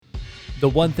The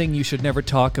one thing you should never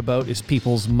talk about is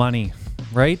people's money,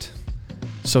 right?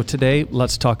 So today,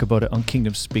 let's talk about it on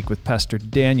Kingdom Speak with Pastor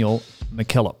Daniel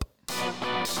McKillop.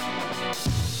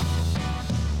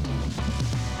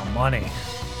 Money.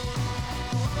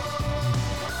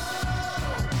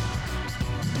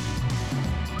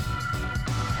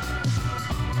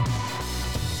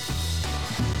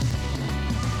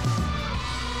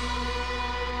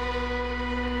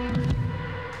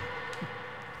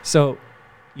 So,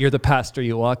 you're the pastor,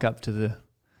 you walk up to the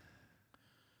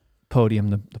podium,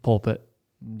 the pulpit,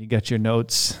 and you get your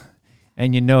notes,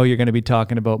 and you know you're going to be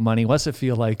talking about money. What's it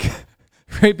feel like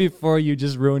right before you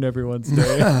just ruin everyone's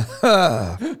day?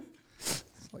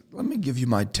 Let me give you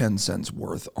my 10 cents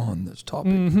worth on this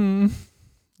topic. Mm-hmm.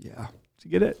 Yeah. Did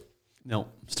you get it? No,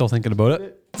 still thinking about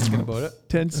it.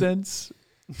 10 cents?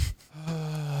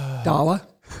 Dollar.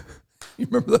 You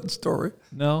remember that story?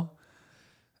 No?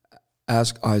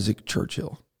 Ask Isaac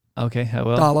Churchill. Okay, I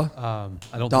will. Dollar.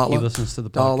 I don't think he listens to the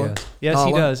podcast. Yes, Dollar.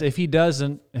 he does. If he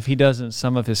doesn't,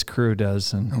 some of his crew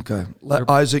does. And Okay. Let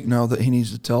Isaac know that he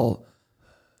needs to tell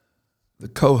the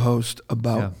co-host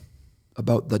about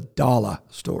the dollar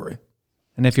story.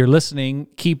 And if you're listening,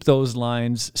 keep those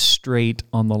lines straight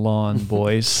on the lawn,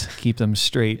 boys. Keep them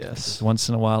straight. Yes. Once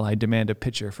in a while, I demand a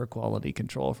picture for quality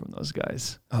control from those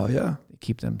guys. Oh, yeah.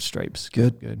 Keep them stripes.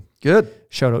 Good.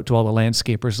 Shout out to all the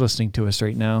landscapers listening to us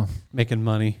right now. Making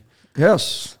money.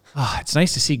 Yes. It's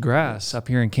nice to see grass up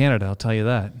here in Canada, I'll tell you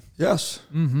that. Yes.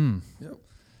 Mm-hmm. Yep.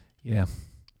 Yeah.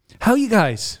 How you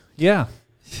guys? Yeah.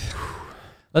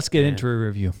 Let's get into a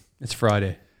review. It's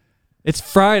Friday. It's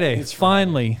Friday.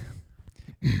 Finally.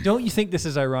 Don't you think this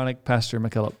is ironic, Pastor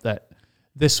McKillop, that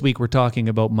this week we're talking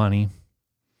about money,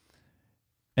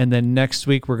 and then next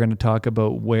week we're going to talk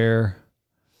about where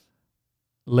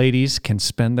ladies can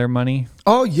spend their money?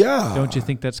 Oh, yeah. Don't you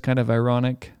think that's kind of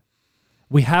ironic?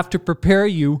 We have to prepare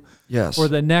you for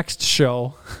the next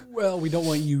show. Well, we don't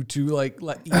want you to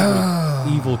let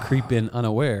evil creep in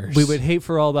unawares. We would hate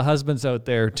for all the husbands out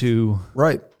there to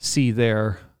see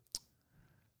their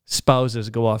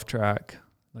spouses go off track.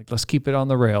 Let's keep it on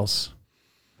the rails.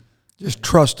 Just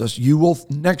trust us.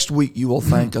 Next week you will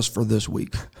thank us for this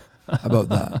week. How about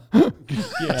that?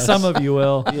 Yes. Some of you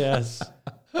will. Yes.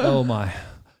 Oh my.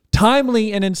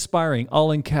 Timely and inspiring,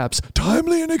 all in caps.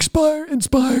 Timely and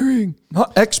inspiring.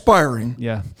 Not expiring.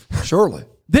 Yeah. Surely.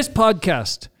 This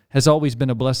podcast has always been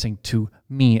a blessing to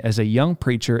me as a young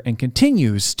preacher and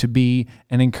continues to be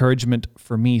an encouragement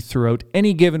for me throughout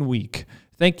any given week.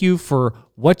 Thank you for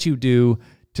what you do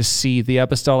to see the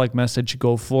apostolic message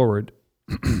go forward.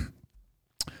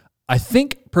 I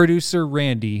think producer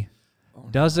Randy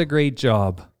does a great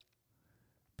job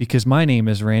because my name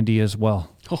is Randy as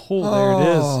well. Oh, there it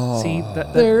is. See,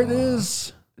 there it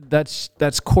is.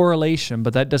 That's correlation,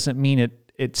 but that doesn't mean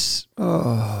it's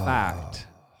fact.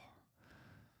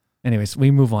 Anyways,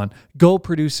 we move on. Go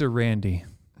producer Randy.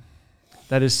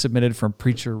 That is submitted from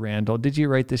Preacher Randall. Did you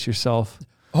write this yourself?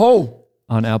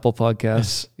 On Apple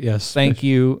Podcasts. Yes. Thank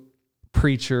you,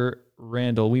 Preacher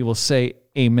Randall. We will say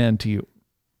amen to you.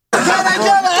 Can I get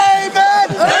an amen?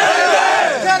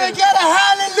 Amen. Can I get a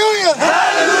hallelujah?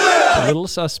 Hallelujah. A little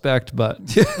suspect, but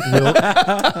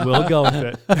we'll go with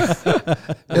it.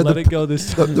 Let it go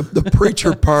this time. The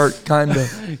preacher part kind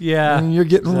of. Yeah. You're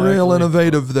getting real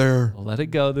innovative there. We'll let it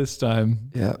go this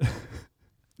time. Yeah.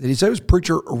 Did he say it was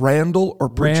Preacher Randall or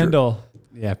Preacher? Randall.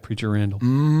 Yeah, Preacher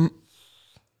Randall.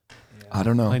 I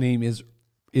don't know. My name is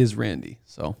Randy,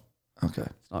 so. Okay.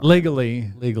 It's not Legally.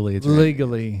 Legally, it's Randy.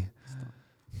 Legally.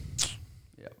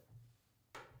 Yeah.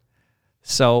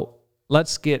 So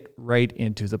let's get right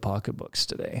into the pocketbooks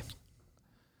today.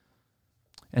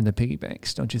 And the piggy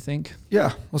banks, don't you think?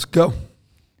 Yeah, let's go.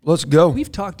 Let's go. We've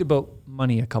talked about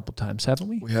money a couple times, haven't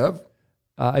we? We have.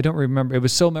 I don't remember. It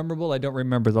was so memorable. I don't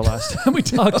remember the last time we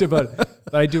talked about it.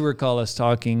 But I do recall us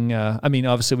talking.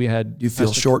 Obviously we had... Do you feel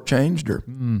shortchanged or?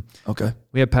 Okay.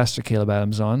 We had Pastor Caleb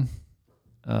Adams on.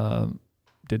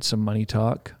 Did some money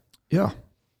talk. Yeah.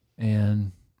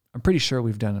 And I'm pretty sure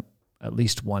we've done at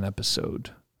least one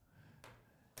episode.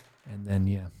 And then,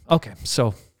 yeah. Okay,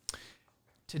 so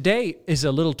today is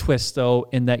a little twist, though,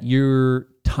 in that you're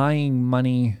tying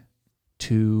money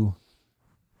to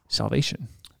salvation.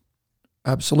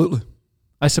 Absolutely.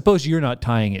 I suppose you're not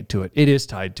tying it to it. It is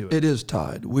tied to it. It is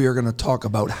tied. We are going to talk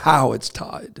about how it's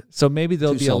tied. So maybe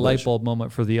there'll be a light salvation. bulb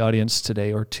moment for the audience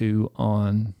today or two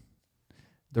on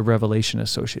the revelation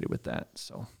associated with that.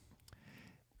 So,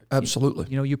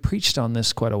 Absolutely. you preached on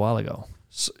this quite a while ago.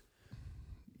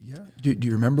 Yeah. Do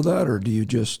you remember that, or do you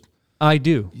just? I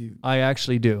do. I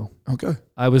actually do. Okay.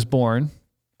 I was born.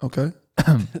 Okay.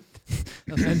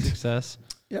 Success.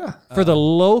 Yeah. For the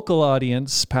local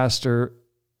audience, Pastor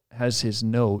has his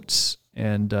notes,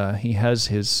 and he has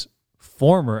his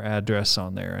former address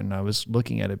on there. And I was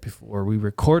looking at it before we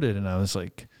recorded, and I was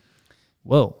like,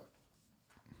 whoa.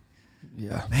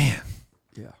 Yeah. Man.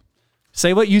 Yeah.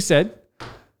 Say what you said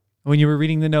when you were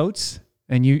reading the notes,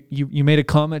 and you made a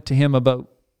comment to him about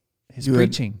his You had-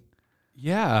 preaching.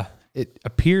 Yeah, it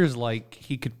appears like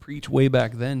he could preach way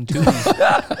back then too.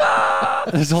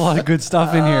 There's a lot of good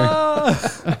stuff in here.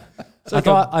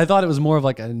 I thought it was more of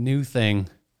like a new thing.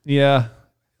 Yeah.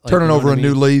 Like, Turning you know over what a I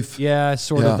new mean? leaf. Yeah,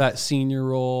 sort Yeah. of that senior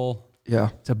role. Yeah.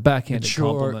 It's a backhanded Mature,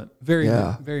 compliment. very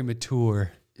Yeah. very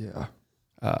mature. Yeah.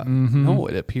 No,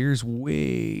 it appears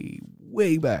way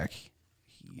back.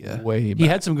 Way He back.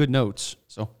 had some good notes.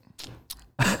 So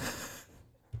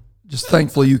Just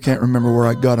thankfully you can't remember where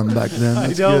I got them back then.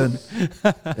 That's don't.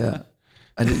 good. Yeah.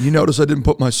 You notice I didn't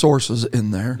put my sources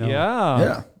in there. No. Yeah.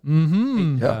 Yeah.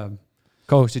 Mm-hmm. Yeah.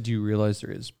 Coach, did you realize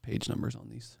there is page numbers on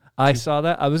these? I saw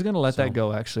that. I was going to let that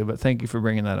go, actually, but thank you for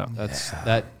bringing that up.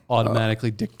 That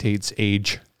automatically dictates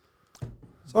age.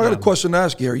 So I got a question to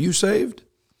ask you. Are you saved?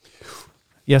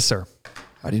 Yes, sir.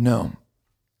 How do you know?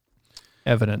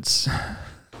 Evidence.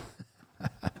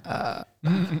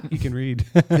 You can read.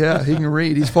 Yeah, he can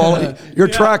read. He's following. You're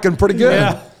tracking pretty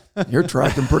good. You're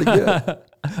tracking pretty good.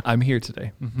 I'm here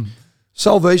today.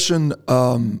 Salvation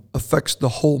affects the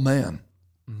whole man.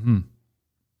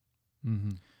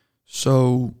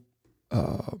 So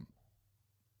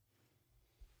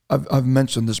I've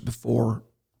mentioned this before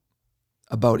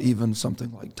about even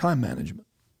something like time management,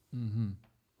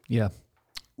 Yeah.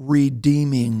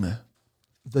 redeeming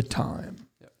the time.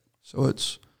 So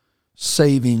it's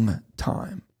saving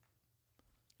time,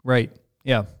 Right.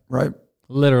 Yeah. right?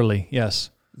 Literally. Yes.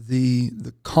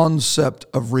 The concept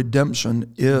of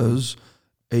redemption is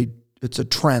it's a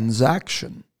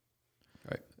transaction.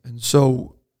 Right. And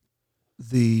so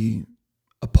the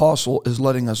apostle is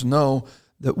letting us know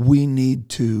that we need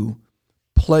to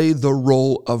play the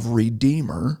role of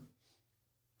redeemer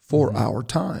for our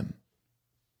time.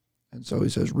 And so he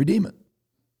says, redeem it.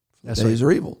 That's The days right.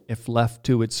 are evil. If left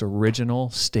to its original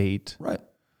state. Right.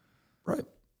 Right.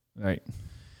 Right.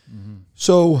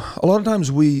 So a lot of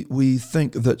times we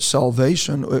think that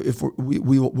salvation, if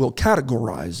we'll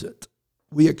categorize it,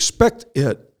 we expect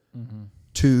it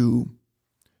to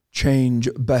change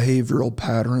behavioral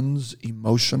patterns,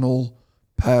 emotional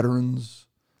patterns,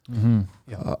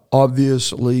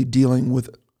 obviously dealing with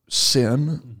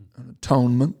sin and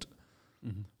atonement.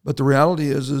 But the reality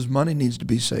is money needs to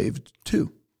be saved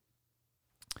too.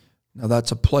 Now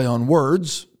that's a play on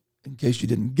words, in case you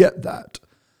didn't get that.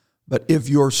 But if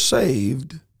you're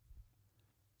saved,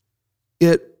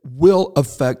 it will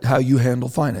affect how you handle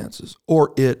finances,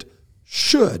 or it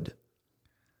should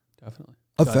Definitely.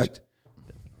 affect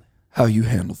how you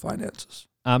handle finances.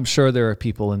 I'm sure there are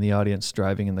people in the audience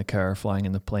driving in the car, flying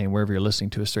in the plane, wherever you're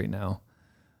listening to us right now,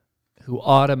 who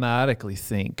automatically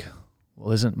think,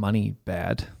 well, isn't money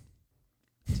bad?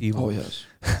 It's evil. Oh, yes.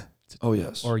 Oh,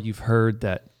 yes. Or you've heard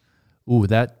that, ooh,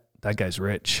 that guy's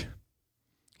rich.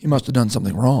 He must have done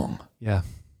something wrong. Yeah.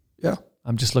 Yeah.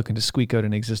 I'm just looking to squeak out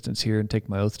an existence here and take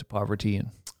my oath to poverty,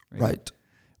 and Right.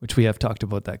 which we have talked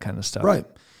about that kind of stuff. Right.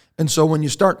 And so when you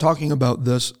start talking about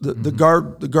this, the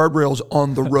guardrails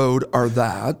on the road are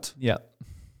that, Yeah.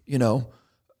 you know,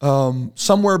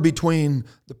 somewhere between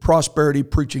the prosperity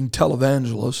preaching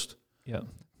televangelist Yeah.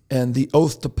 and the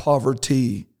oath to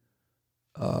poverty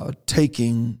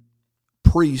taking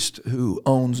priest who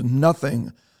owns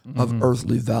nothing of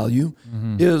earthly value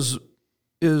is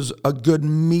a good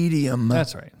medium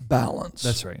That's right. balance.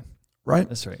 That's right. Right?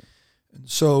 That's right.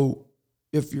 So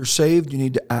if you're saved, you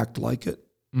need to act like it.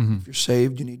 If you're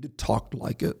saved, you need to talk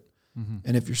like it.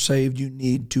 And if you're saved, you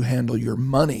need to handle your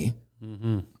money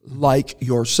like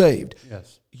you're saved.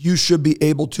 Yes. You should be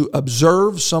able to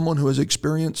observe someone who has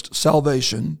experienced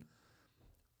salvation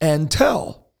and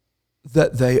tell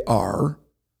that they are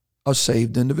a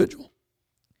saved individual.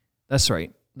 That's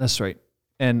right. That's right.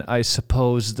 And I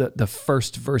suppose that the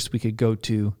first verse we could go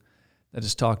to that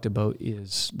is talked about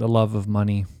is the love of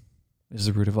money is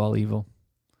the root of all evil,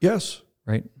 Yes.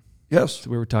 right? Yes. So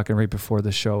we were talking right before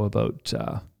the show about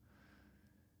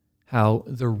how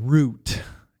the root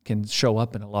can show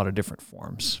up in a lot of different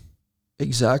forms.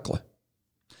 Exactly.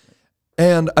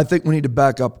 And I think we need to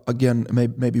back up again,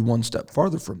 maybe one step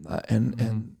farther from that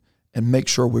and make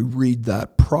sure we read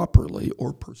that properly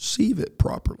or perceive it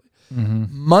properly.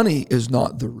 Money is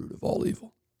not the root of all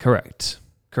evil. Correct.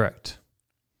 Correct.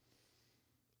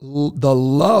 The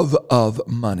love of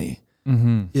money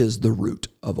is the root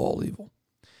of all evil.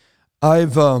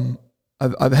 I've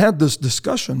had this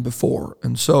discussion before,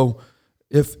 and so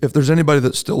if there's anybody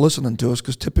that's still listening to us,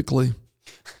 because typically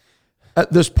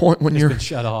at this point when been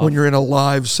shut off. when you're in a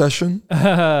live session,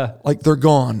 like they're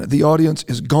gone. The audience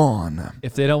is gone.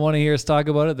 If they don't want to hear us talk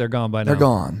about it, they're gone by now. They're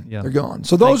gone. Yeah. They're gone.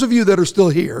 So those of you that are still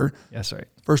here, That's right.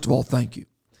 first of all, thank you.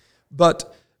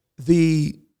 But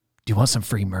the Do you want some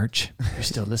free merch? You're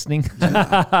still listening?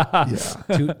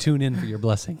 Tune in for your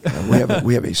blessing.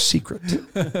 we have a secret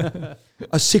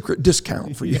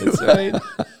discount for you. That's right.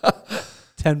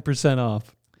 10%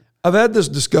 off. I've had this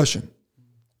discussion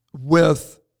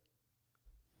with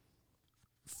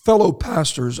fellow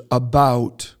pastors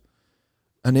about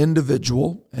an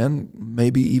individual, and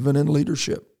maybe even in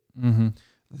leadership,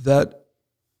 that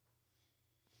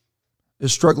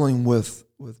is struggling with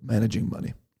managing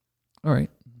money. All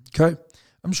right. Okay?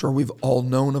 I'm sure we've all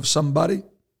known of somebody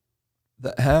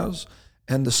that has,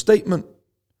 and the statement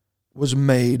was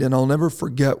made, and I'll never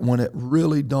forget when it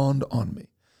really dawned on me.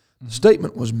 The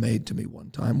statement was made to me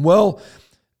one time. Well,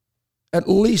 at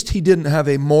least he didn't have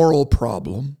a moral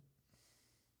problem.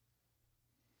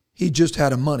 He just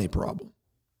had a money problem.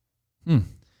 And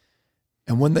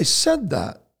when they said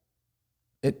that,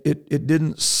 it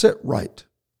didn't sit right.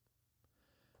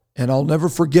 And I'll never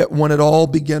forget when it all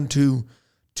began to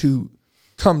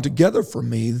come together for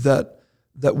me that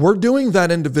we're doing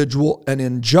that individual an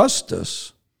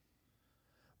injustice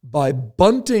by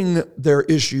bunting their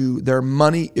issue, their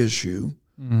money issue,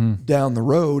 down the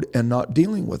road and not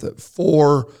dealing with it.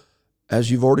 For,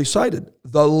 as you've already cited,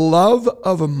 the love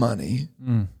of money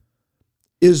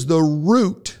is the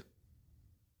root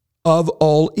of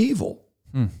all evil.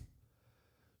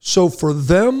 So for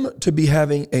them to be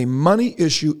having a money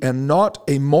issue and not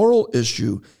a moral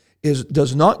issue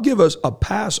does not give us a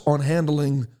pass on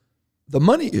handling the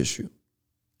money issue.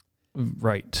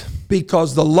 Right.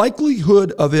 Because the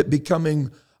likelihood of it becoming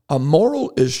a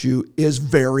moral issue is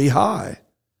very high.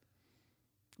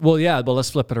 Well, yeah, but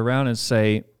let's flip it around and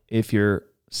say if you're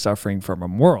suffering from a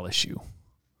moral issue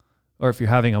or if you're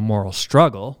having a moral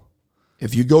struggle,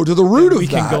 if you go to the root of we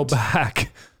that, can go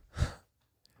back,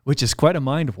 which is quite a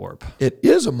mind warp. It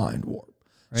is a mind warp.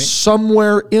 Right?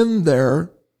 Somewhere in there,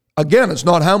 again, it's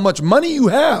not how much money you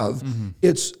have,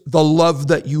 it's the love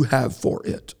that you have for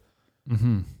it.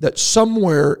 That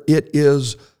somewhere it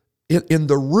is in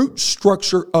the root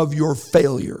structure of your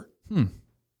failure.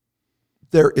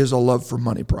 There is a love for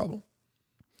money problem.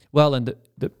 Well, and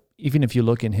even if you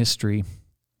look in history,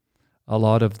 a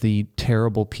lot of the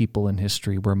terrible people in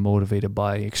history were motivated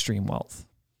by extreme wealth,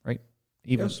 right?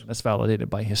 Even that's validated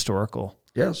by historical.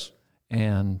 Yes.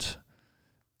 And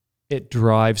it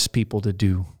drives people to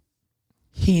do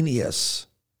Heinous.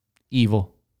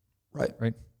 evil. Right.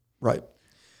 Right. Right.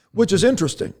 Which is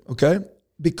interesting, okay?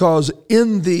 Because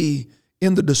in the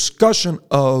discussion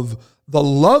of the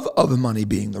love of money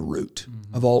being the root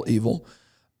of all evil,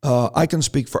 I can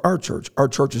speak for our church. Our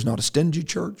church is not a stingy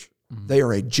church. They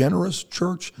are a generous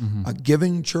church, a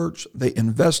giving church. They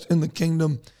invest in the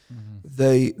kingdom.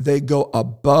 They go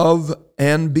above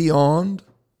and beyond.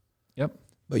 Yep.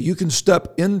 But you can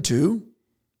step into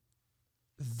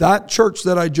that church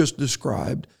that I just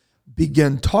described,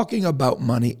 begin talking about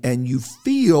money, and you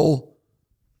feel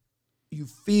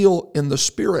in the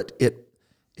spirit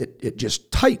it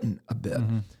just tighten a bit.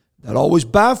 That always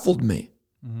baffled me.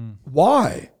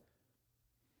 Why?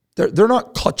 They're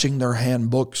not clutching their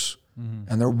handbooks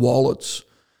and their wallets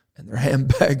and their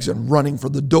handbags and running for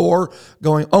the door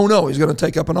going, oh no, he's going to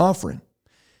take up an offering.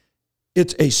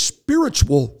 It's a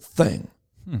spiritual thing.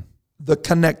 The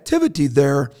connectivity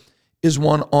there is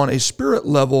one on a spirit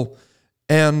level.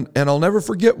 And I'll never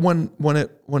forget when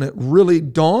it really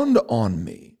dawned on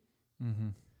me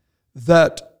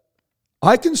that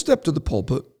I can step to the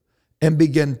pulpit and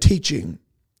begin teaching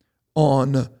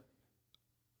on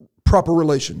proper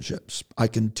relationships. I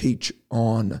can teach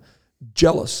on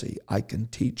jealousy. I can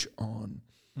teach on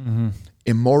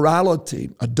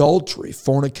immorality, adultery,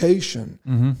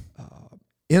 fornication,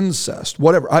 incest,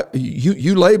 whatever.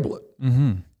 You label it.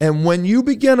 And when you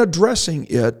begin addressing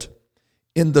it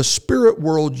in the spirit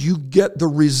world, you get the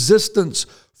resistance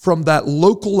from that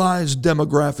localized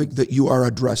demographic that you are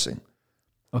addressing.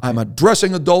 Okay. I'm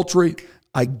addressing adultery.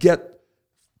 I get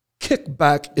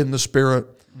kickback in the spirit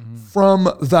from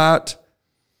that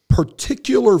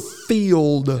particular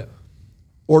field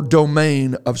or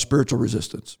domain of spiritual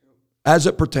resistance as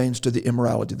it pertains to the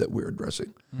immorality that we're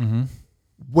addressing.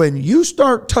 When you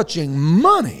start touching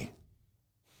money,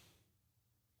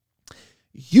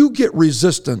 you get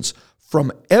resistance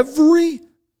from every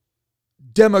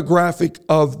demographic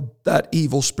of that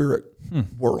evil spirit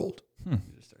world. It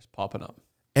just starts popping up.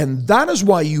 And that is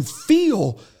why you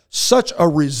feel such a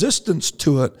resistance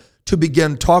to it to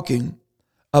begin talking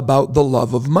about the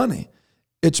love of money.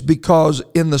 It's because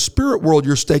in the spirit world,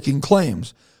 you're staking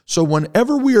claims. So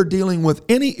whenever we are dealing with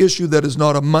any issue that is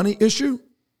not a money issue,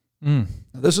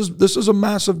 this is a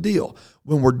massive deal.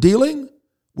 When we're dealing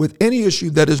with any issue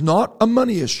that is not a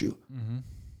money issue,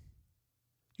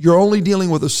 you're only dealing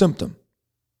with a symptom.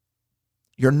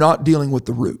 You're not dealing with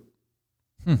the root.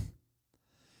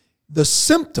 The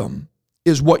symptom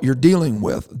is what you're dealing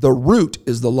with. The root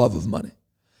is the love of money.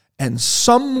 And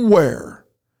somewhere,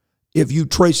 if you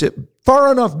trace it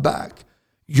far enough back,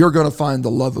 you're going to find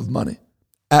the love of money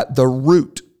at the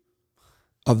root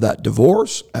of that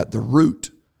divorce, at the root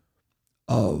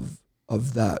of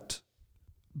that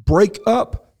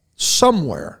breakup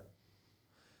somewhere.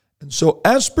 And so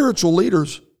as spiritual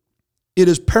leaders, it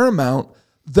is paramount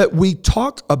that we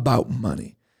talk about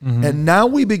money. And now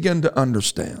we begin to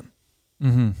understand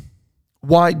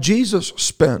why Jesus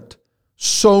spent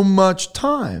so much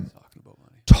time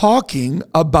talking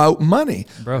about money.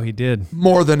 Bro, he did.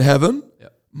 More than heaven,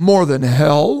 more than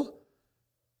hell,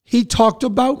 he talked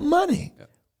about money.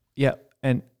 Yeah,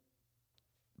 and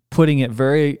putting it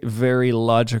very, very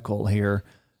logical here,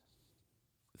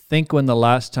 think when the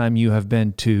last time you have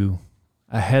been to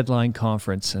a headline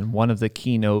conference and one of the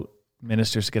keynote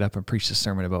ministers get up and preach a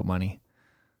sermon about money.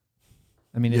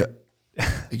 I mean,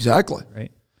 Exactly.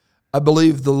 Right. I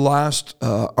believe the last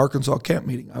Arkansas camp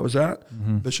meeting I was at,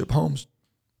 Bishop Holmes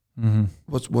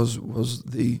was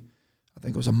the, I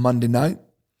think it was a Monday night,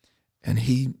 and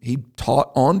he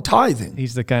taught on tithing.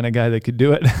 He's the kind of guy that could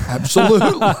do it.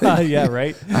 Absolutely. Yeah,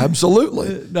 right.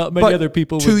 Absolutely. Not many other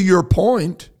people To would. your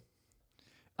point,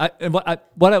 And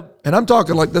I'm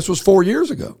talking like this was 4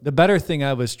 years ago. the better thing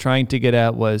I was trying to get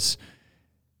at was,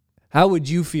 how would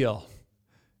you feel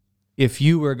if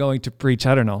you were going to preach,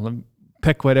 I don't know,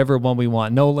 pick whatever one we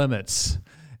want, no limits,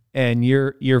 and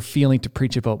you're feeling to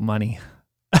preach about money?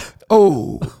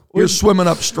 Oh, you're swimming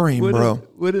upstream, bro.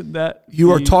 Wouldn't that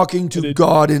You are be talking to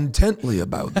God intently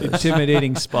about this.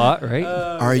 intimidating spot, right?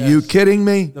 Are you kidding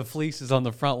me? The fleece is on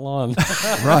the front lawn.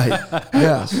 Right.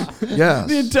 Yes. Yes.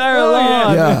 The entire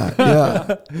lawn.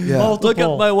 Yeah. Look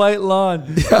at my white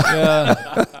lawn.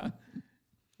 Yeah.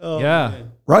 Yeah.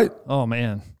 Right. Oh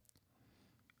man.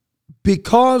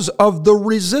 Because of the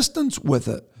resistance with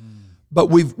it. But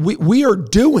we are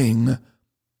doing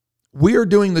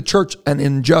the church an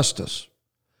injustice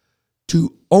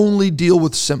to only deal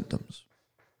with symptoms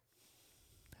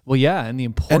Well, yeah, and the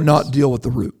importance. and not deal with the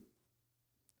root.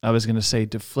 I was going to say,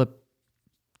 to flip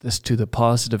this to the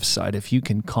positive side, if you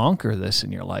can conquer this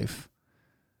in your life,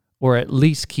 or at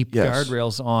least keep Yes.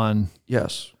 guardrails on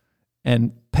Yes.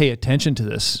 and pay attention to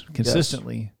this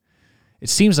consistently, it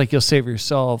seems like you'll save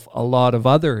yourself a lot of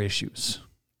other issues.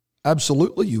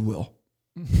 Absolutely you will.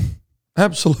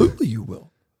 Absolutely you will.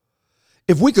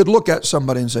 If we could look at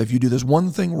somebody and say, if you do this one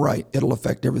thing right, it'll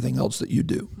affect everything else that you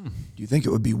do. Do you think it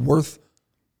would be worth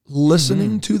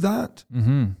listening to that?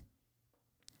 Mm-hmm.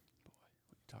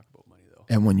 Talk about money though.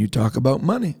 And when you talk about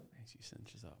money,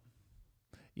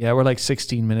 Yeah, we're like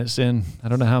 16 minutes in. I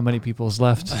don't know how many people's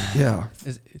left. yeah.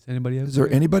 Is anybody else? Is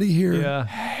there anybody here? Yeah.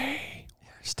 Hey, we're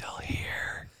still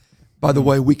here. By the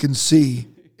way, we can see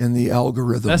in the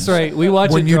algorithms. That's right. We watch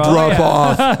When it you drop. drop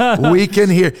off, we can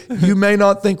hear. You may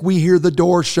not think we hear the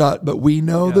door shut, but we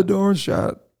know the door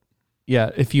shut.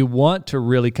 Yeah, if you want to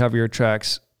really cover your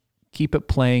tracks, keep it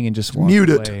playing and just walk Mute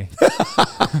it. away.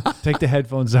 Take the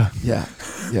headphones out. Yeah.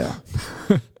 Yeah.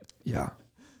 Yeah.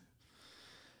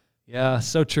 Yeah,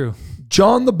 so true.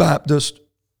 John the Baptist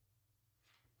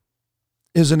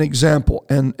is an example,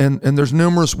 and there's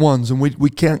numerous ones, and we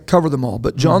can't cover them all.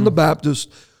 But John the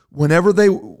Baptist, whenever they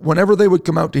would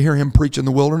come out to hear him preach in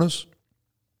the wilderness,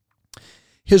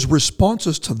 his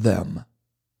responses to them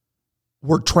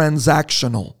were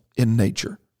transactional in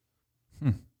nature.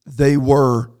 They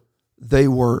were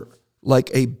like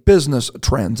a business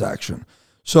transaction.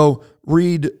 So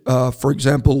read, for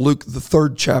example, Luke the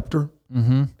 3rd chapter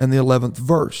and the 11th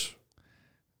verse.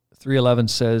 3:11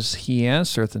 says, He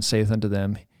answereth and saith unto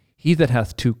them, He that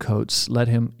hath 2 coats, let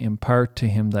him impart to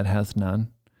him that hath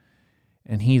none,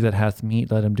 and he that hath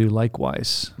meat, let him do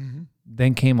likewise.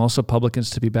 Then came also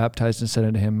publicans to be baptized, and said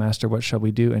unto him, Master, what shall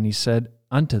we do? And he said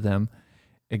unto them,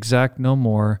 Exact no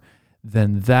more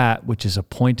than that which is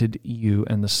appointed you.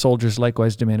 And the soldiers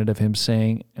likewise demanded of him,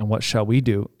 saying, And what shall we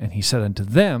do? And he said unto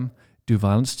them, Do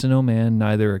violence to no man,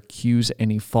 neither accuse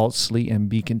any falsely, and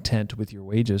be content with your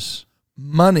wages.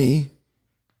 Money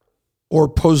or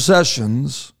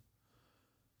possessions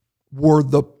were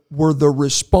the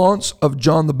response of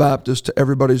John the Baptist to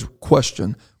everybody's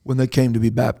question when they came to be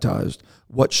baptized.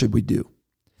 What should we do?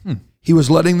 He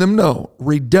was letting them know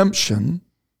redemption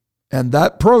and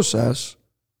that process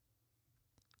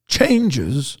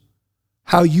changes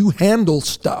how you handle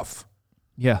stuff.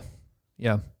 Yeah.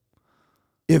 Yeah.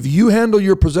 If you handle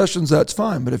your possessions, that's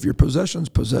fine. But if your possessions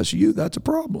possess you, that's a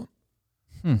problem.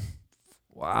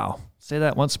 Wow. Say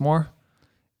that once more.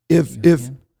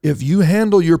 If you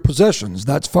handle your possessions,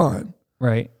 that's fine.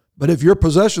 Right. But if your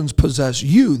possessions possess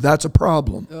you, that's a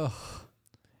problem.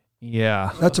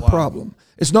 Yeah. That's a problem.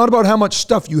 It's not about how much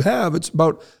stuff you have. It's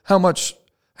about how much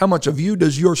of you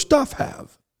does your stuff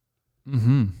have.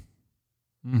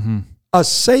 A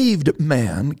saved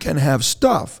man can have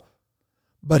stuff,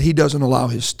 but he doesn't allow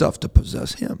his stuff to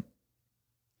possess him.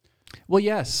 Well,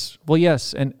 yes.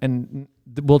 And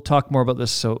we'll talk more about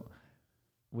this, so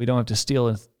we don't have to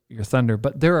steal your thunder.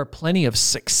 But there are plenty of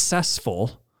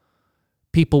successful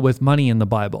people with money in the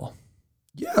Bible.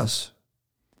 Yes.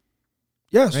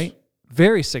 Yes. Right?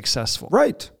 Very successful.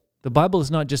 Right. The Bible is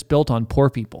not just built on poor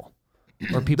people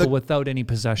or people without any The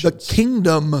possessions.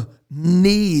 kingdom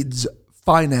needs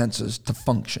finances to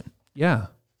function. Yeah.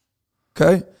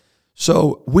 Okay?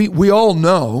 So we all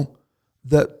know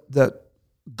that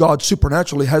God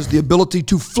supernaturally has the ability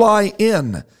to fly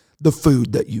in the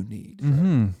food that you need.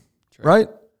 Right?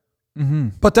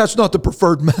 But that's not the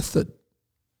preferred method.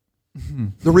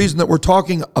 The reason that we're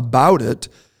talking about it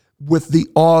with the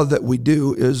awe that we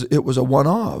do is it was a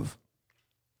one-off.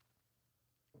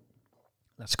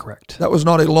 That's correct. That was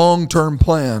not a long-term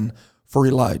plan for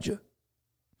Elijah.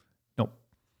 Nope.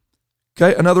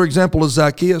 Okay, another example is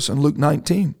Zacchaeus in Luke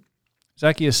 19.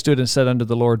 Zacchaeus stood and said unto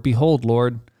the Lord, Behold,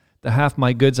 Lord, the half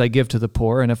my goods I give to the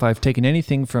poor, and if I have taken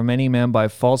anything from any man by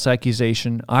false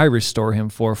accusation, I restore him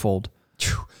fourfold.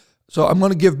 So I'm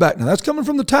going to give back. Now that's coming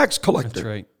from the tax collector. That's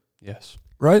right. Yes.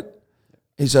 Right?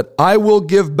 He said, I will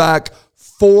give back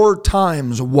 4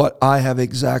 times what I have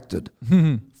exacted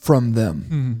from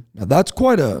them. Now that's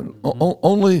quite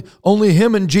only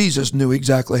him and Jesus knew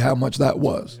exactly how much that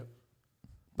was.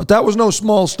 But that was no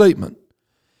small statement.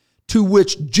 To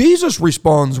which Jesus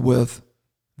responds with,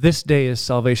 This day is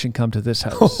salvation come to this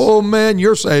house. oh man,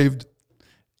 you're saved.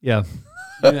 Yeah.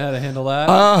 You know how to handle that?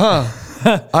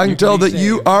 I can tell that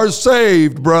you are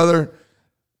saved, brother.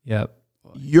 Yeah.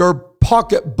 Your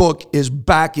pocketbook is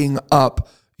backing up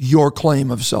your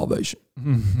claim of salvation.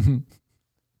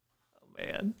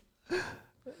 Man.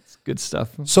 That's good stuff.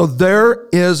 So there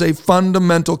is a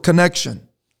fundamental connection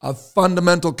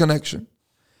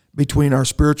between our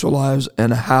spiritual lives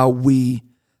and how we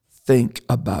think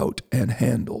about and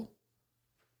handle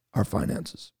our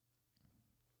finances.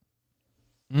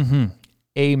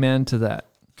 Amen to that.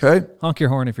 Okay? Honk your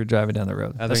horn if you're driving down the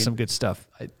road. That's think- some good stuff.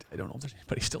 I don't know if there's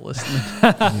anybody still listening.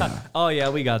 Oh, yeah,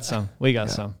 we got some.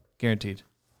 Some. Guaranteed.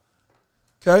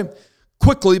 Okay?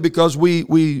 Quickly, because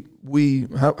we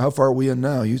how far are we in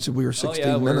now? You said we were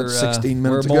 16 minutes, 16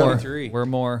 minutes we're ago. more. We're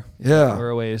more. Yeah. We're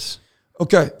a ways.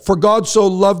 Okay. For God so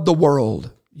loved the world,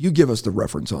 you give us the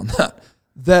reference on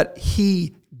that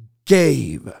he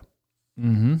gave.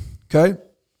 Okay?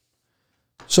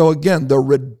 So again,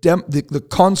 the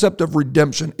concept of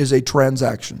redemption is a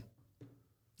transaction.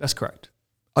 That's correct.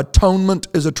 Atonement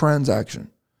is a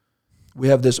transaction. We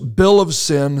have this bill of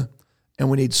sin, and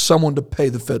we need someone to pay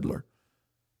the fiddler.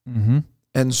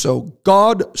 And so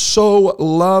God so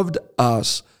loved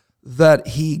us that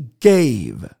he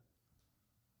gave.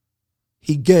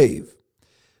 He gave.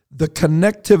 The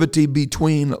connectivity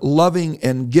between loving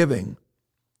and giving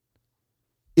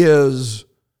is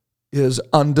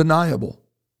undeniable.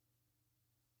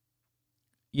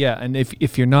 Yeah, and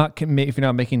if you're not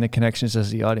making the connections as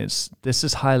the audience, this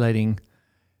is highlighting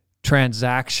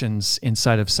transactions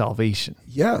inside of salvation,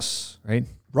 Yes. right?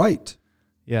 Right.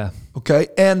 Yeah. Okay.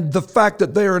 And the fact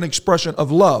that they are an expression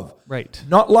of love, Right.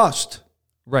 not lust.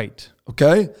 Right.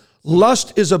 Okay.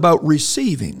 Lust is about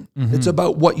receiving. It's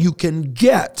about what you can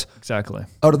get Exactly.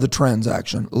 out of the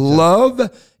transaction. Love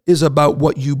is about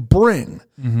what you bring.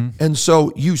 And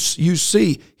so you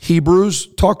see Hebrews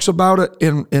talks about it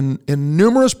in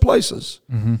numerous places,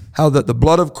 how that the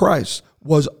blood of Christ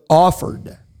was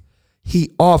offered.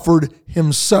 He offered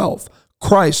himself.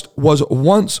 Christ was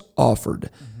once offered.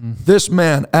 This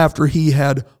man, after he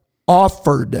had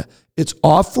offered, it's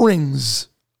offerings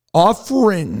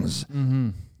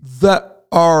that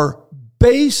are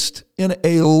based in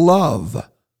a love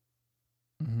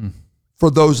for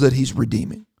those that he's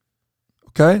redeeming.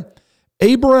 Okay?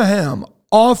 Abraham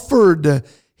offered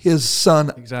his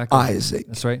son Exactly. Isaac.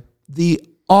 That's right. The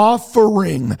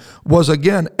offering was,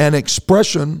 again, an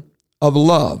expression of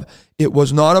love. It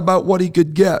was not about what he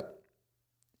could get.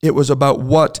 It was about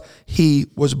what he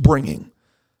was bringing.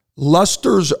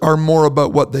 Lusters are more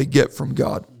about what they get from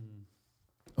God,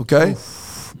 okay,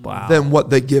 Wow. than what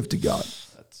they give to God.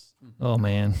 Oh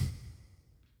man.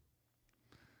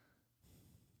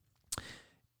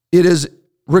 It is,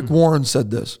 Rick Warren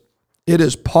said this, it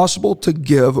is possible to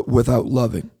give without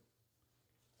loving,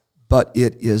 but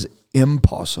it is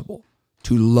impossible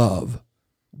to love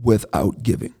without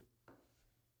giving.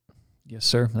 Yes,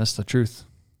 sir. That's the truth.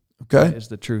 Okay? That is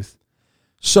the truth.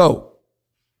 So,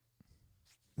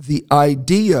 the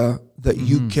idea that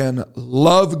you can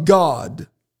love God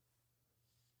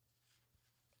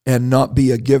and not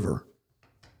be a giver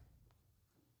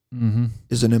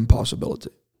is an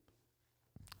impossibility.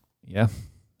 Yeah.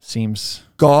 Seems.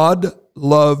 God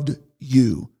loved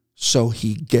you, so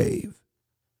he gave.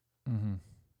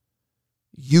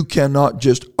 You cannot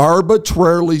just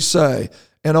arbitrarily say,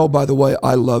 and oh, by the way,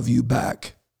 I love you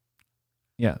back.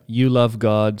 Yeah. You love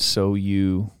God, so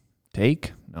you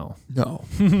take? No. No.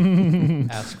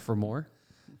 Ask for more.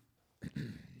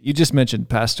 You just mentioned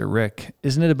Pastor Rick.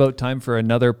 Isn't it about time for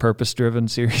another purpose-driven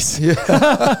series?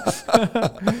 Yeah.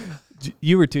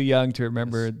 You were too young to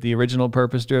remember the original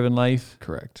purpose-driven life.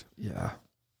 Correct. Yeah.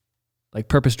 Like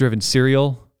purpose-driven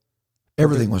cereal.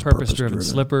 Everything was purpose-driven purpose-driven.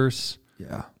 slippers.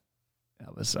 Yeah.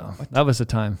 That was a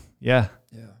time. Yeah.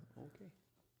 Yeah.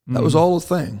 That was all a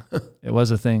thing. It was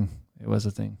a thing. It was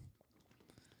a thing.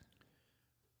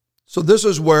 So this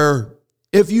is where,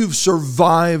 if you've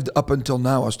survived up until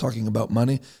now, I was talking about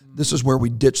money, this is where we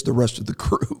ditch the rest of the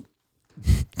crew.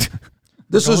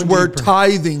 This is where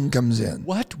tithing comes in.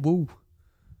 What? Whoa.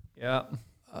 Yeah.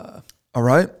 All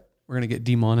right? We're going to get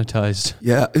demonetized.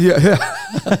 Yeah.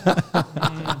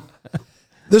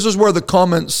 This is where the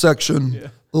comment section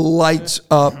lights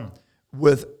up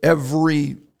with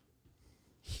every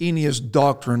heinous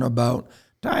doctrine about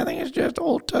tithing is just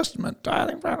Old Testament.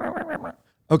 Tithing. Blah, blah, blah, blah.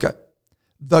 Okay.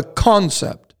 The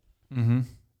concept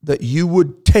that you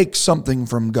would take something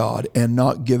from God and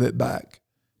not give it back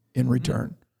in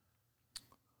return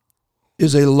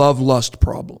is a love-lust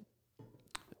problem.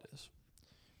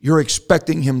 You're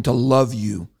expecting him to love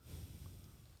you,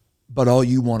 but all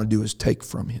you want to do is take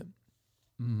from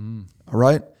him. All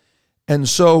right? And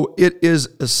so it is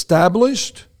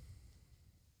established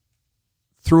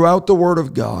throughout the Word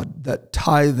of God that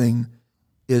tithing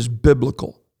is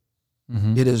biblical.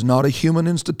 It is not a human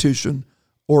institution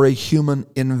or a human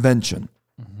invention.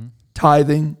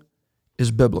 Tithing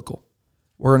is biblical.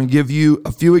 We're going to give you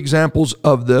a few examples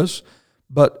of this,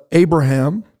 but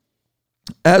Abraham,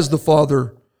 as the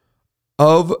father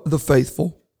of the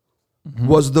faithful,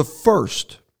 was the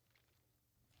first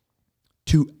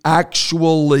to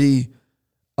actually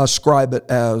ascribe it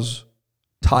as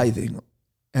tithing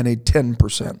and a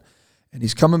 10%. And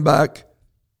he's coming back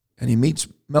and he meets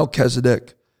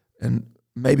Melchizedek, and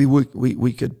maybe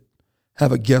we could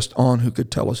have a guest on who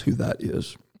could tell us who that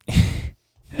is.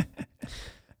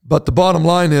 But the bottom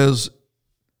line is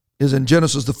in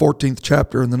Genesis, the 14th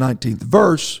chapter and the 19th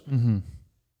verse,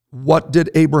 what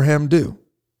did Abraham do?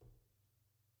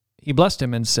 He blessed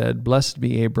him and said, "Blessed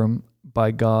be Abram by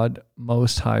God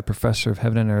Most High, Professor of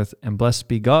heaven and earth, and blessed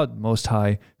be God Most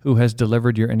High, who has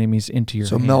delivered your enemies into your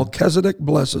hand." So Melchizedek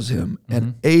blesses him,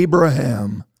 and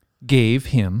Abraham gave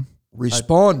him,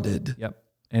 responded,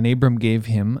 and Abram gave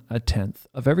him a tenth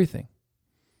of everything.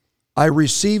 I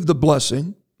received the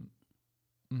blessing,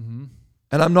 and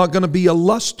I'm not going to be a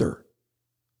luster.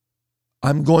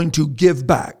 I'm going to give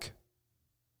back.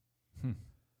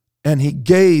 And he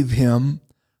gave him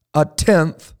a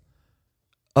tenth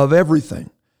of everything.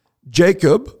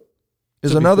 Jacob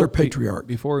is another patriarch.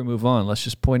 Before we move on, let's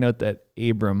just point out that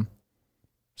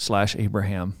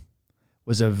Abram/Abraham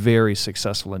was a very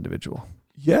successful individual.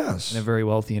 Yes. And a very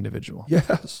wealthy individual.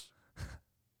 Yes.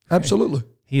 Absolutely.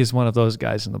 He is one of those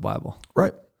guys in the Bible.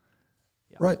 Right.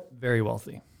 Right. Very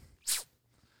wealthy.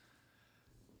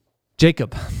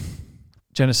 Jacob,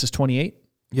 Genesis 28.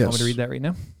 Yes. Want me to read that right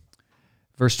now?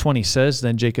 Verse 20 says,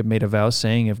 "Then Jacob made a vow,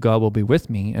 saying, If God will be with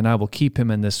me, and I will keep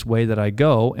him in this way that I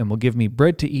go, and will give me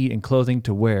bread to eat and clothing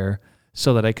to wear,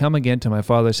 so that I come again to my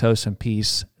father's house in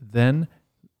peace, then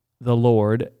the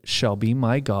Lord shall be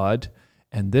my God,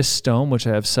 and this stone which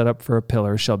I have set up for a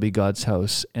pillar shall be God's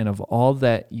house. And of all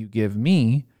that you give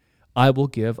me, I will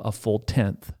give a full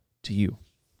tenth to you."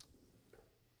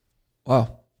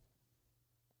 Wow.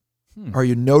 Are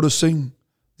you noticing?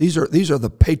 These are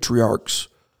the patriarchs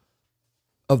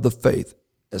of the faith,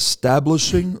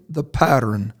 establishing the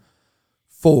pattern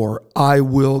for I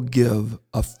will give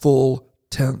a full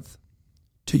tenth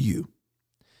to you.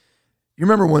 You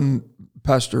remember when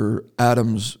Pastor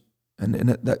Adams, and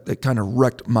that kind of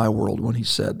wrecked my world when he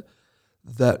said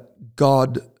that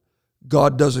God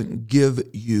doesn't give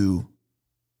you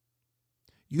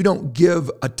don't give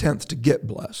a tenth to get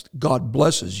blessed. God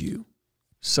blesses you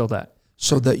So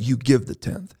that you give the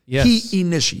tenth. Yes. He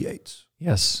initiates.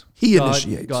 Yes. He God,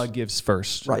 initiates. God gives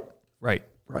first. Right. Right.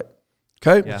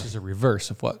 Okay? Yeah. Which is a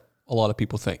reverse of what a lot of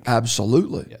people think.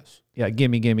 Absolutely. Yes. Yeah.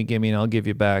 Gimme, and I'll give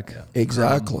you back.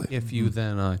 Exactly. If you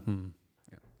then I.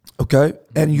 Okay?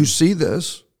 And you see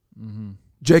this.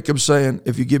 Jacob saying,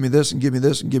 if you give me this and give me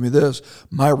this and give me this,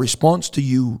 my response to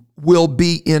you will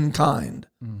be in kind.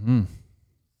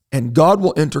 And God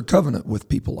will enter covenant with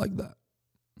people like that.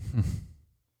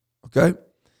 Okay?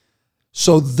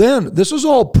 So then, this is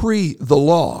all pre the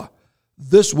law.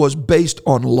 This was based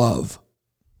on love.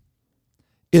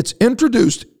 It's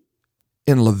introduced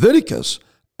in Leviticus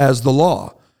as the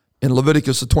law. In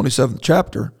Leviticus, the 27th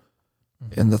chapter,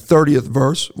 in the 30th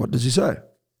verse, what does he say?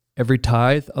 Every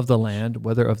tithe of the land,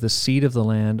 whether of the seed of the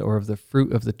land or of the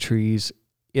fruit of the trees,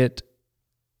 it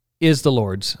is the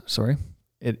Lord's.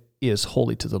 It is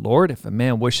holy to the Lord. If a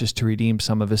man wishes to redeem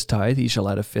some of his tithe, he shall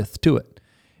add a fifth to it.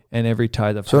 And every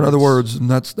tithe of So in other words, and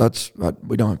that's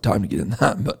we don't have time to get in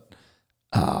that, but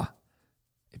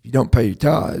if you don't pay your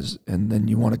tithes and then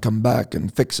you want to come back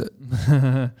and fix it,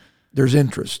 there's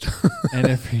interest. and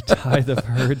every tithe of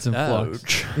herds and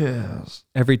flocks. Yes.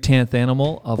 Every 10th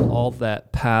animal of all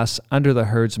that pass under the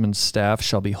herdsman's staff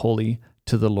shall be holy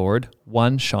to the Lord.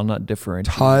 One shall not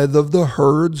differentiate. Tithe of the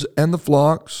herds and the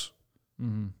flocks.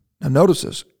 Now notice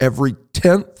this. Every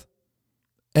 10th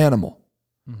animal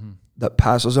that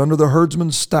passes under the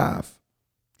herdsman's staff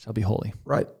Shall be holy.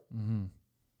 right?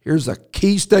 Here's a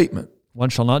key statement. One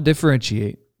shall not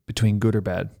differentiate between good or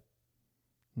bad.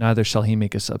 Neither shall he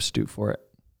make a substitute for it.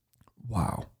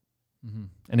 Wow.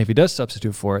 And if he does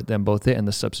substitute for it, then both it and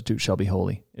the substitute shall be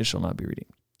holy. It shall not be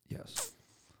redeemed. Yes.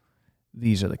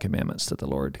 These are the commandments that the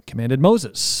Lord commanded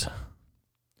Moses.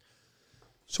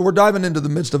 So we're diving into the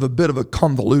midst of a bit of a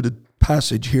convoluted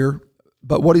passage here,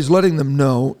 but what he's letting them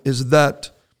know is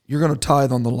that you're going to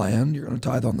tithe on the land, you're going to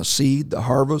tithe on the seed, the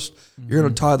harvest, you're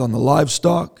going to tithe on the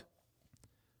livestock,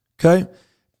 okay?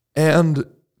 And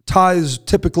tithes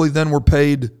typically then were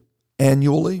paid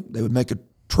annually. They would make a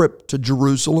trip to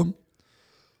Jerusalem.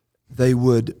 They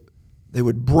would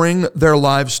bring their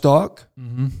livestock,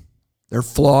 their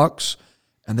flocks,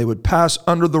 and they would pass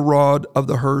under the rod of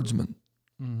the herdsman.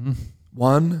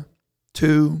 1,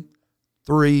 2,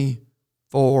 3,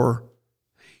 4,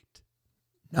 8,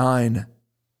 9,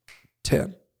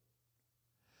 10.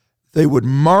 They would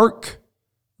mark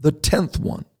the 10th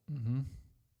one.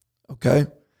 Okay?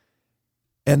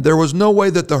 And there was no way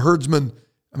that the herdsman,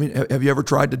 I mean, have you ever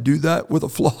tried to do that with a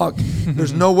flock?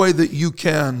 There's no way that you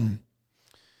can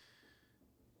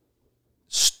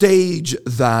stage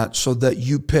that so that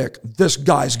you pick, this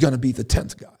guy's going to be the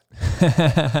 10th guy.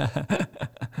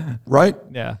 Right?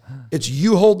 Yeah. It's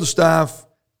you hold the staff,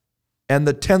 and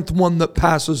the 10th one that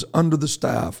passes under the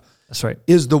staff That's right.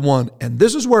 is the one. And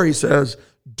this is where he says,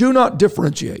 do not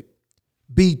differentiate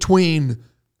between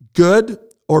good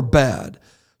or bad.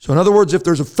 So in other words, if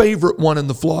there's a favorite one in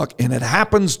the flock and it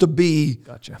happens to be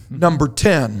Gotcha. number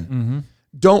 10,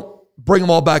 don't bring them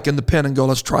all back in the pen and go,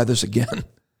 let's try this again.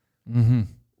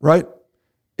 Right?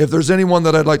 If there's anyone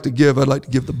that I'd like to give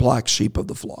the black sheep of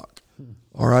the flock.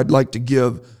 Or I'd like to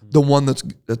give the one that's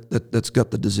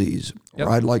got the disease. Yep.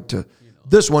 Or I'd like to,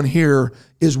 this one here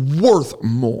is worth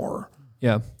more.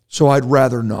 Yeah. So I'd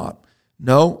rather not.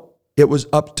 No, it was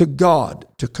up to God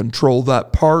to control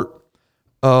that part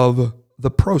of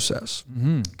the process.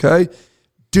 Okay?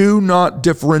 Do not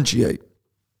differentiate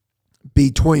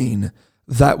between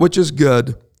that which is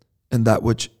good and that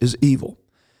which is evil.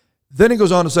 Then he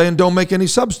goes on to say, and don't make any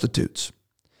substitutes.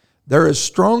 There is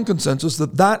strong consensus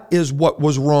that that is what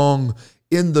was wrong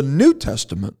in the New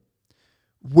Testament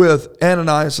with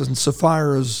Ananias and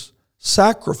Sapphira's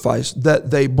sacrifice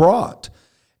that they brought.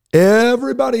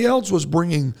 Everybody else was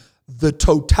bringing the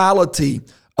totality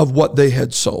of what they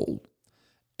had sold.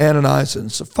 Ananias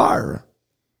and Sapphira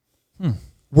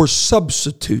were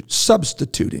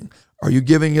substituting. Are you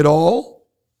giving it all?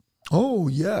 Oh,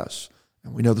 yes.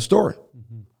 And we know the story.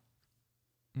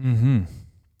 All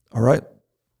right?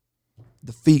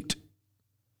 The feet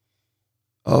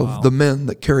of the men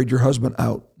that carried your husband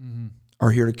out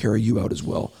are here to carry you out as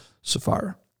well,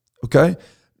 Sapphira. Okay?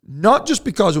 Not just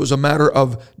because it was a matter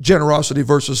of generosity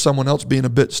versus someone else being a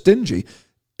bit stingy.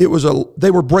 They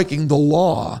were breaking the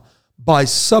law by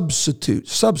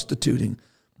substituting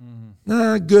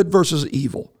good versus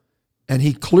evil. And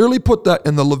he clearly put that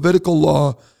in the Levitical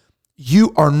law.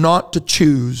 You are not to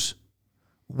choose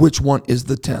which one is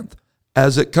the 10th.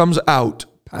 As it comes out,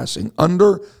 passing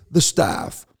under the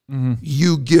staff,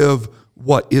 you give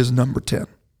what is number 10.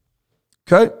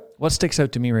 Okay? What sticks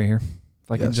out to me right here,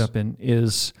 if I can jump in,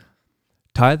 is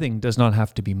tithing does not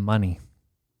have to be money.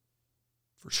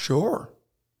 For sure.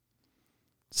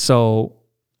 So,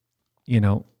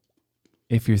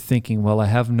 if you're thinking, well, I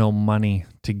have no money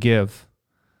to give.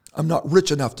 I'm not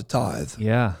rich enough to tithe.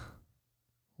 Yeah.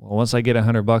 Well, once I get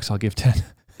 $100, I'll give 10.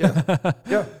 Yeah.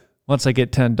 Yeah. Once I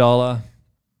get $10,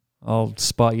 I'll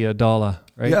spot you $1,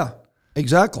 right? Yeah,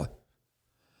 exactly.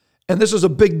 And this is a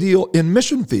big deal in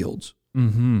mission fields.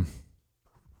 Mm-hmm.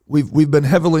 We've been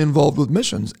heavily involved with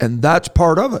missions, and that's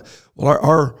part of it.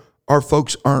 Well, our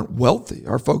folks aren't wealthy.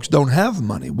 Our folks don't have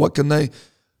money. What can they?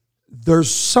 There's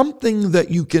something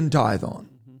that you can tithe on.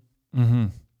 Mm-hmm.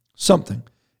 Something,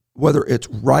 whether it's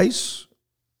rice,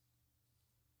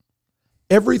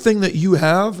 everything that you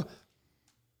have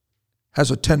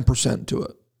has a 10% to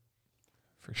it.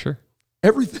 For sure.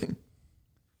 Everything,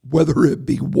 whether it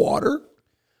be water.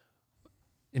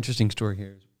 Interesting story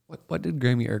here. What did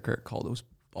Grammy Urquhart call those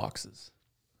boxes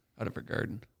out of her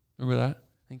garden? Remember that?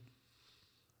 I think.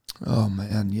 Oh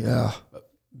man, yeah. But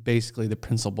basically, the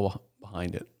principle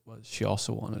behind it was she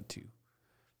also wanted to.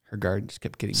 Her garden just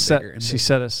kept getting bigger. She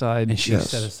set aside. And she Yes.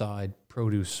 set aside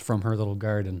produce from her little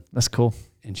garden, That's cool.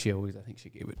 and she always, I think, she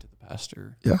gave it to the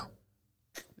pastor. Yeah.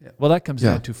 Well, that comes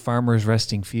Yeah. down to farmers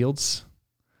resting fields.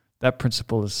 That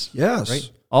principle is Yes.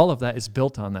 right. All of that is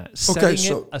built on that. Setting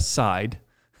so- it aside.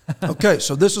 Okay,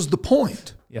 so this is the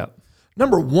point. Yep.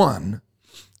 Number one,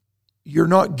 you're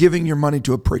not giving your money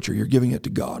to a preacher, you're giving it to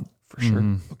God. For sure.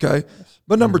 Mm-hmm. Okay?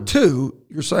 But number two,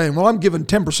 you're saying, well, I'm giving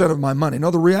 10% of my money.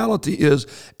 No, the reality is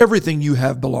everything you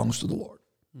have belongs to the Lord.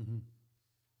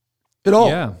 It all.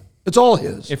 Yeah. It's all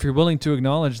His. If you're willing to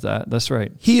acknowledge that, that's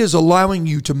right. He is allowing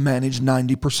you to manage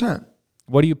 90%.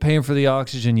 What are you paying for the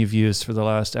oxygen you've used for the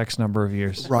last X number of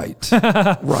years? Right.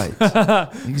 Right.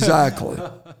 Exactly.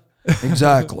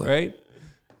 Exactly. Right?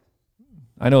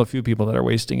 I know a few people that are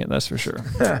wasting it, that's for sure.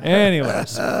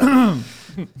 Anyways.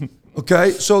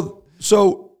 Okay, so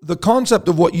the concept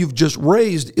of what you've just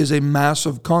raised is a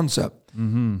massive concept.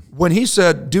 Mm-hmm. When he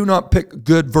said, do not pick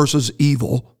good versus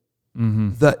evil,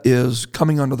 that is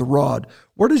coming under the rod,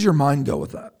 where does your mind go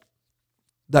with that?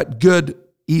 That good,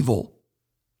 evil.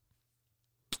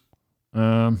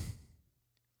 I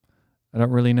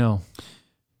don't really know.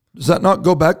 Does that not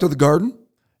go back to the garden?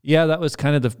 Yeah, that was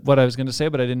kind of what I was going to say,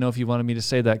 but I didn't know if you wanted me to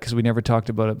say that because we never talked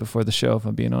about it before the show, if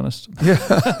I'm being honest.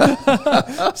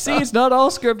 Yeah. See, it's not all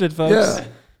scripted, folks. Yeah.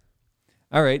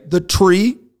 All right. The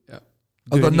tree Yeah. of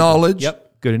Good the and evil. knowledge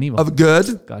Yep. Good and evil. of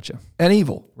good Gotcha. and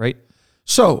evil. Right?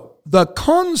 So the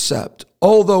concept,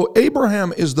 although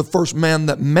Abraham is the first man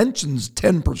that mentions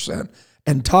 10%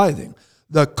 and tithing,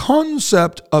 the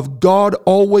concept of God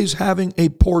always having a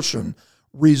portion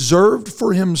reserved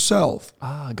for himself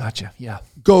Ah, gotcha. Yeah.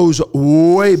 goes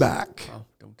way back Oh,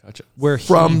 don't touch it. Where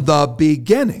from the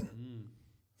beginning.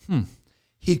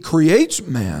 He creates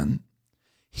man.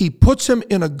 He puts him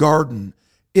in a garden.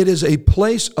 It is a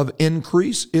place of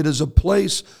increase. It is a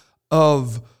place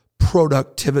of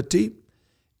productivity.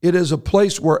 It is a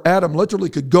place where Adam literally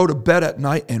could go to bed at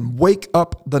night and wake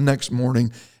up the next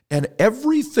morning, and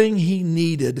everything he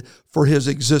needed for his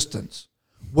existence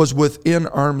was within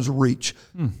arm's reach,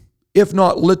 if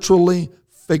not literally,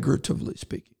 figuratively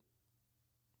speaking.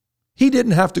 He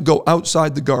didn't have to go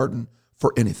outside the garden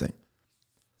for anything.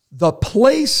 The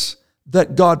place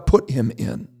that God put him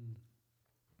in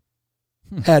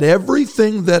had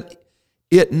everything that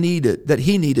it needed, that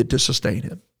he needed to sustain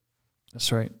him.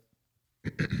 That's right.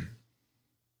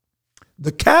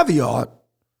 The caveat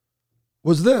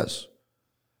was this: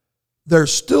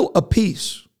 there's still a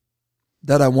piece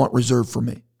that I want reserved for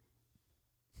me.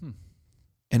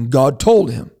 And God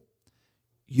told him,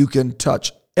 you can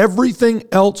touch everything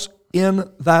else in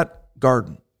that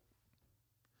garden.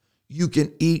 You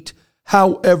can eat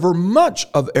however much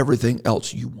of everything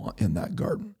else you want in that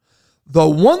garden. The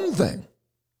one thing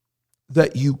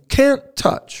that you can't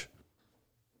touch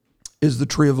is the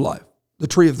tree of life, the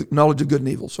tree of the knowledge of good and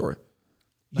evil, sorry.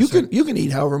 You can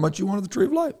eat however much you want of the tree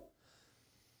of life.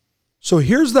 So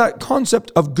here's that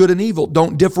concept of good and evil.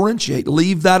 Don't differentiate.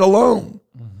 Leave that alone.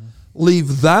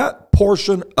 Leave that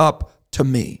portion up to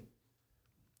me.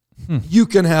 You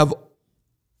can have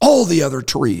all the other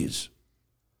trees,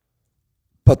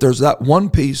 but there's that one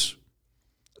piece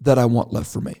that I want left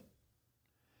for me.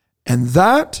 And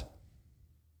that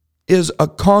is a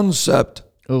concept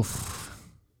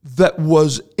that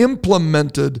was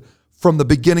implemented from the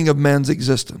beginning of man's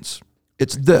existence.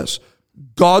 It's this: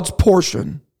 God's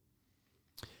portion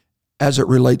as it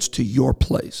relates to your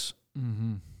place.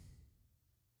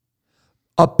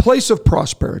 A place of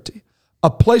prosperity,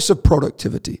 a place of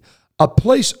productivity, a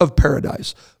place of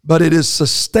paradise, but it is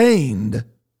sustained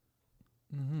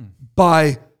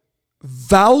by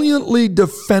valiantly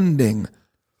defending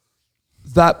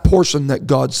that portion that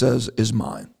God says is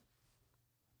mine.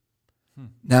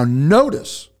 Now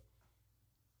notice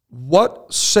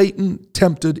what Satan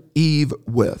tempted Eve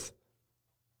with.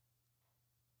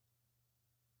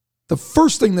 The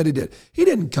first thing that he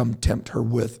didn't come tempt her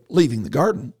with leaving the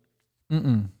garden.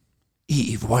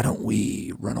 Eve, why don't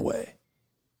we run away?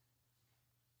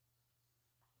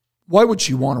 Why would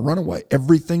she want to run away?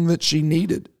 Everything that she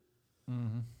needed,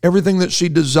 everything that she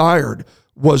desired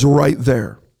was right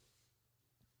there.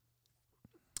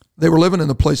 They were living in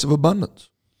the place of abundance.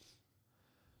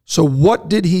 So what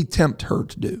did he tempt her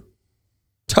to do?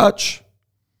 Touch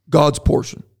God's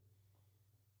portion.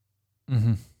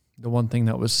 The one thing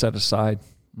that was set aside.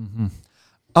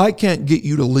 I can't get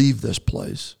you to leave this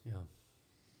place.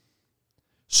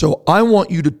 So I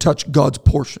want you to touch God's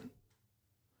portion.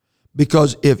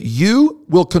 Because if you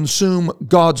will consume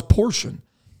God's portion,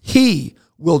 he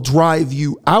will drive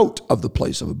you out of the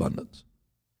place of abundance.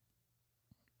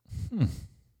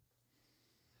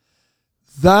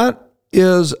 That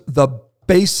is the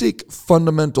basic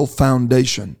fundamental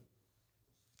foundation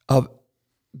of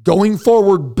going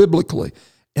forward biblically.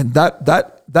 And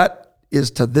that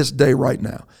is to this day right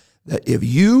now. That if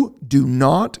you do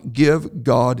not give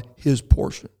God his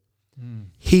portion,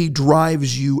 he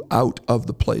drives you out of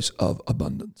the place of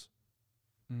abundance,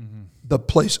 the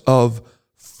place of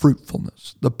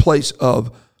fruitfulness, the place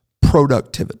of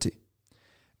productivity.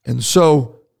 And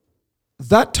so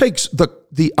that takes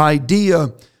the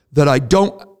idea that I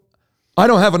don't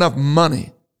have enough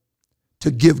money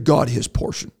to give God his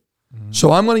portion.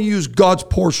 So I'm going to use God's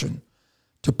portion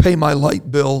to pay my light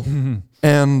bill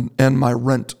and my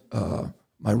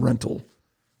rental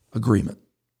agreement.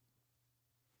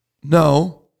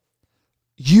 No,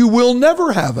 you will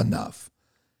never have enough.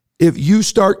 If you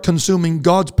start consuming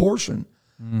God's portion,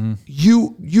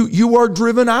 you are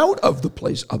driven out of the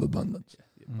place of abundance.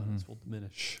 The abundance will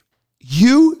diminish.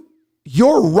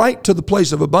 Your right to the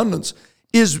place of abundance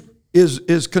is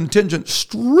contingent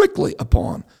strictly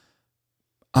upon,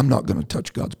 I'm not going to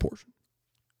touch God's portion.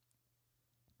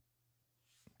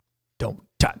 Don't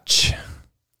touch.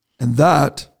 And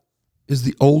that is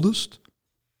the oldest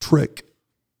trick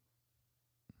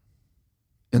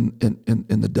in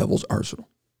the devil's arsenal.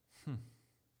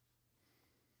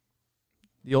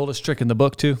 The oldest trick in the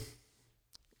book, too?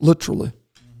 Literally.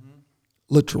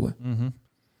 Literally. And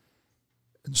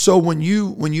so when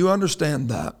you understand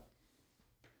that,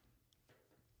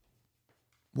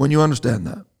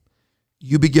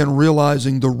 you begin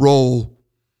realizing the role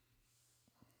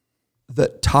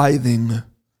that tithing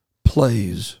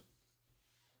plays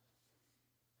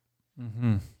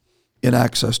in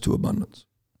access to abundance.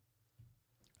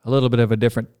 A little bit of a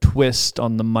different twist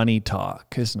on the money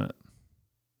talk, isn't it?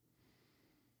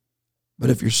 But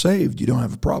if you're saved, you don't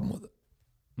have a problem with it.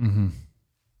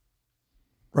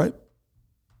 Right?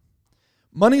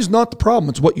 Money's not the problem.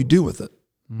 It's what you do with it.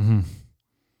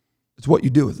 It's what you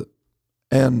do with it.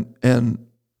 And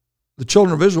the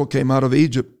children of Israel came out of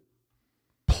Egypt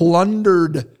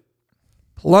plundered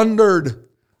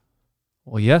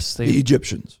Well, yes, the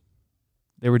Egyptians.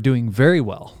 they were doing very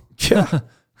well. Yeah.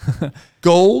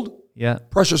 Gold, Yeah.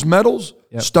 precious metals,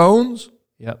 Yep. stones.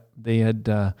 Yep. They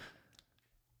had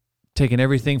taken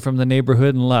everything from the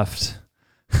neighborhood and left.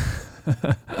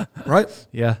 Right?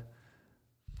 Yeah.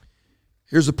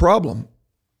 Here's the problem.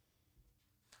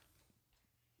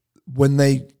 When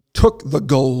they took the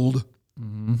gold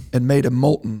and made a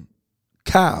molten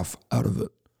calf out of it,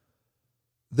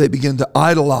 they began to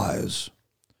idolize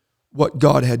what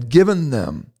God had given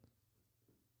them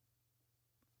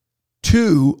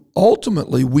to,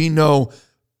 ultimately, we know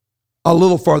a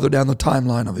little farther down the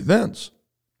timeline of events,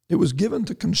 it was given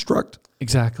to construct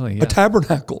Exactly. Yeah. a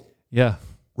tabernacle, Yeah.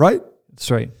 right?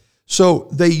 That's right. So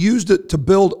they used it to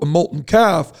build a molten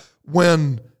calf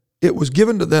when it was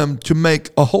given to them to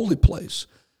make a holy place,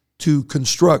 to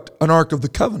construct an Ark of the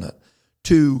Covenant,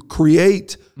 to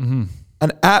create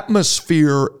an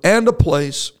atmosphere and a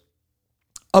place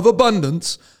of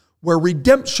abundance where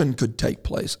redemption could take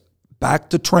place. Back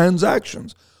to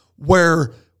transactions,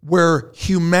 where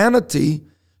humanity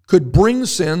could bring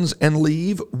sins and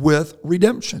leave with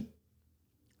redemption.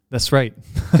 That's right.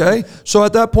 Okay? So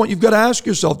at that point, you've got to ask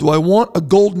yourself, do I want a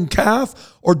golden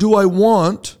calf, or do I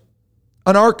want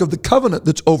an Ark of the Covenant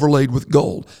that's overlaid with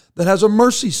gold, that has a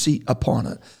mercy seat upon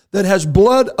it, that has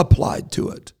blood applied to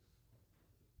it?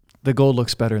 The gold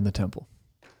looks better in the temple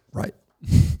Right.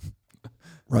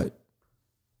 Right.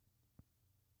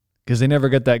 because they never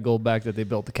get that gold back that they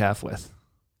built the calf with.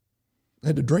 They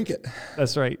had to drink it.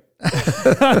 That's right. They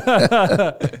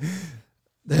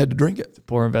had to drink it.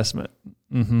 Poor investment.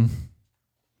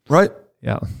 Right?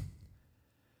 Yeah.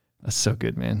 That's so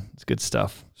good, man. It's good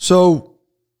stuff. So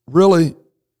really,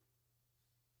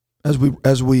 as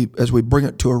we bring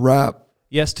it to a wrap,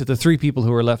 Yes, to the 3 people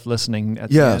who are left listening at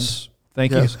the yes. end.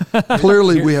 Thank Yes. you.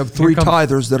 Clearly, we have 3 comes-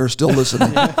 tithers that are still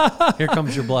listening. Here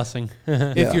comes your blessing.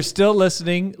 If you're still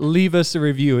listening, leave us a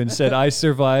review and said, I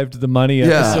survived the money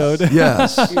episode.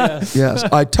 Yes. Yes.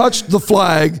 I touched the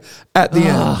flag at the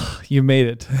end. You made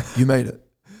it. You made it.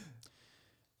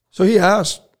 So he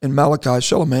asked in Malachi,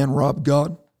 shall a man rob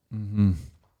God? Mm-hmm.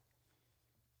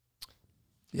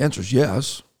 The answer is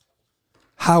yes.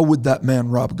 How would that man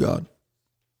rob God?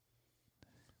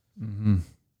 Mm-hmm.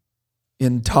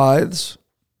 In tithes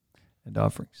And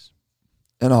offerings.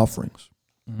 and offerings.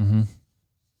 Mm-hmm.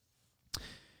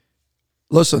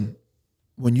 Listen,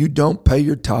 when you don't pay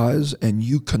your tithes and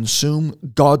you consume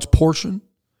God's portion,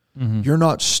 you're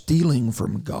not stealing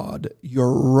from God.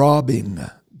 You're robbing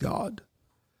God.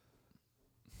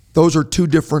 Those are 2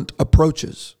 different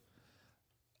approaches.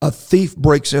 A thief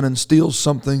breaks in and steals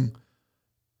something,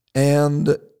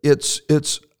 and it's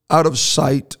out of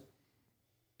sight.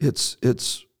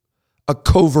 It's a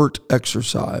covert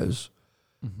exercise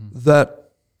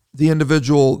that the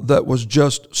individual that was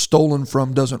just stolen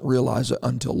from doesn't realize it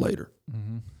until later.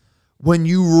 When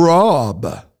you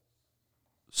rob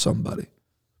somebody,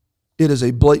 it is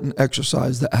a blatant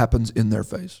exercise that happens in their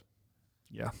face.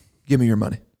 Yeah. Give me your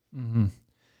money.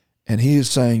 And he is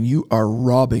saying, you are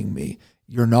robbing me.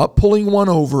 You're not pulling one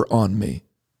over on me.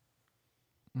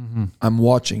 I'm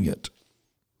watching it.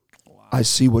 I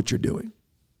see what you're doing.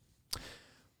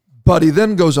 But he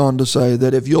then goes on to say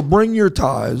that if you'll bring your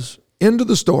tithes into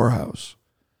the storehouse,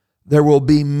 there will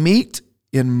be meat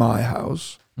in my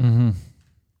house.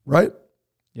 Right?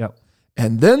 Yep.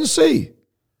 And then see,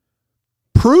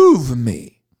 prove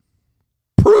me,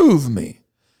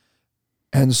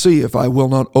 and see if I will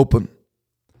not open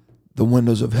the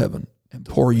windows of heaven and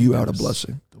pour you out a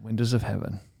blessing, The windows of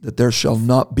heaven. that there shall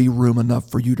not be room enough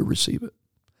for you to receive it.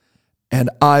 And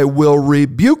I will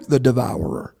rebuke the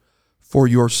devourer for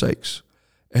your sakes,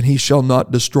 and he shall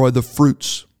not destroy the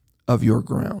fruits of your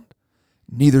ground.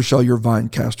 Neither shall your vine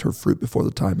cast her fruit before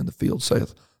the time in the field,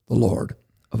 saith the Lord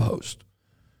of hosts.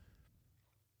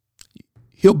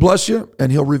 He'll bless you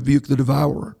and he'll rebuke the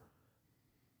devourer.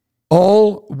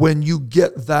 All when you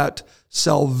get that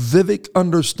salvific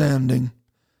understanding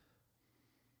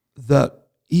that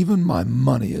even my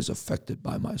money is affected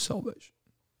by my salvation.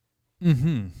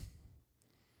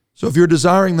 So if you're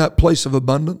desiring that place of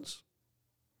abundance,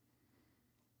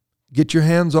 get your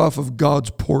hands off of God's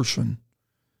portion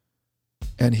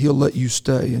and he'll let you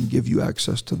stay and give you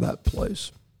access to that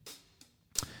place.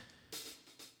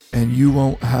 And you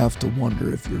won't have to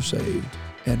wonder if you're saved.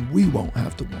 And we won't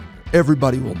have to wonder.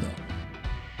 Everybody will know.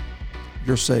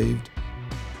 You're saved.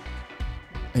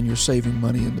 And you're saving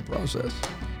money in the process.